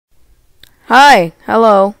Hi,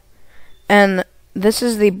 hello, and this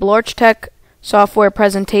is the BlorchTech software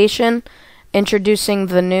presentation introducing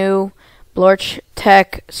the new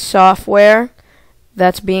BlorchTech software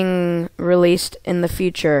that's being released in the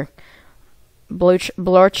future.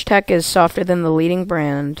 BlorchTech is softer than the leading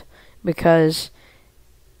brand because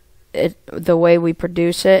the way we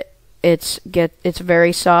produce it, it's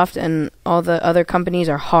very soft, and all the other companies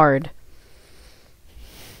are hard.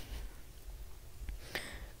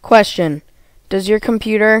 Question: does your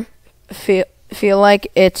computer feel like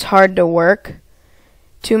it's hard to work?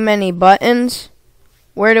 Too many buttons?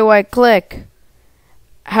 Where do I click?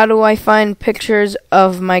 How do I find pictures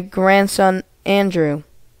of my grandson Andrew?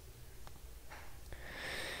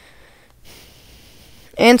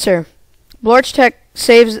 Answer: BlorchTech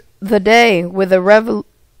saves the day with a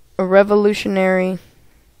revolutionary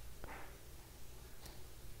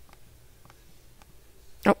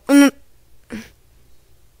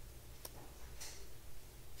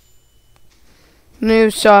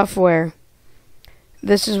new software.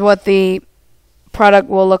 This is what the product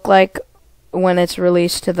will look like when it's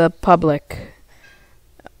released to the public.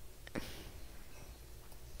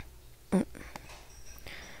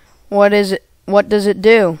 What does it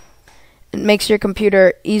do? It makes your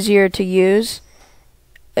computer easier to use.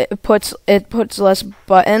 It puts less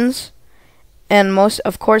buttons, and most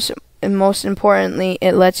importantly,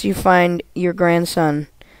 it lets you find your grandson,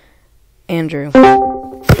 Andrew.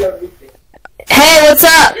 Hey, what's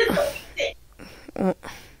up?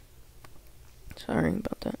 Sorry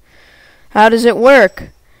about that. How does it work?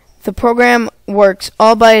 The program works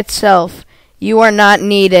all by itself. You are not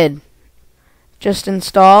needed. Just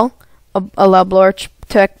install, allow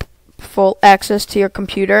BlorchTech full access to your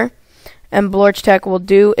computer, and BlorchTech will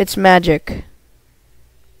do its magic.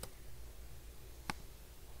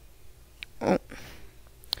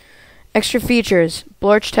 Extra features: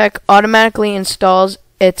 BlorchTech automatically installs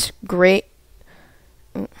its great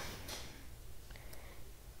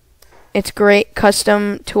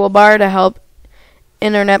custom toolbar to help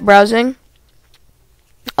internet browsing.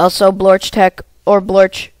 Also, BlorchTech or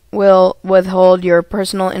Blorch will withhold your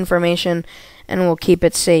personal information and will keep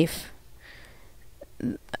it safe.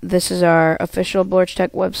 This is our official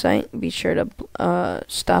BlorchTech website. Be sure to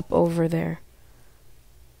stop over there.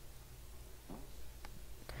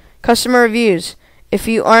 Customer reviews. If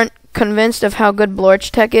you aren't convinced of how good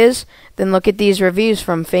BlorchTech is, then look at these reviews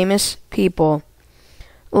from famous people.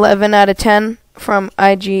 11 out of 10 from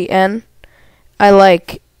IGN. I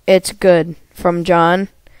like, it's good, from John.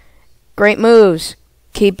 Great moves,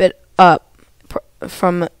 keep it up,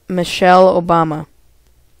 from Michelle Obama.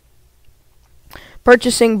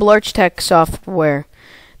 Purchasing BlorchTech software.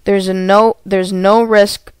 There's no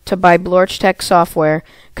risk to buy BlorchTech software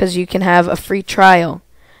because you can have a free trial.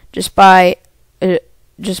 Just buy a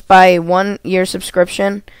 1-year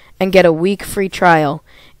subscription and get a week free trial.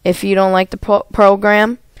 If you don't like the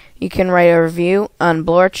program, you can write a review on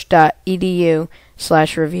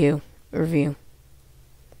blorch.edu/review.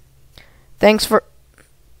 Thanks for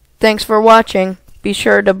watching. Be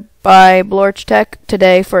sure to buy BlorchTech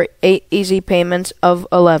today for 8 easy payments of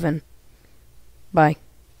 $11. Bye.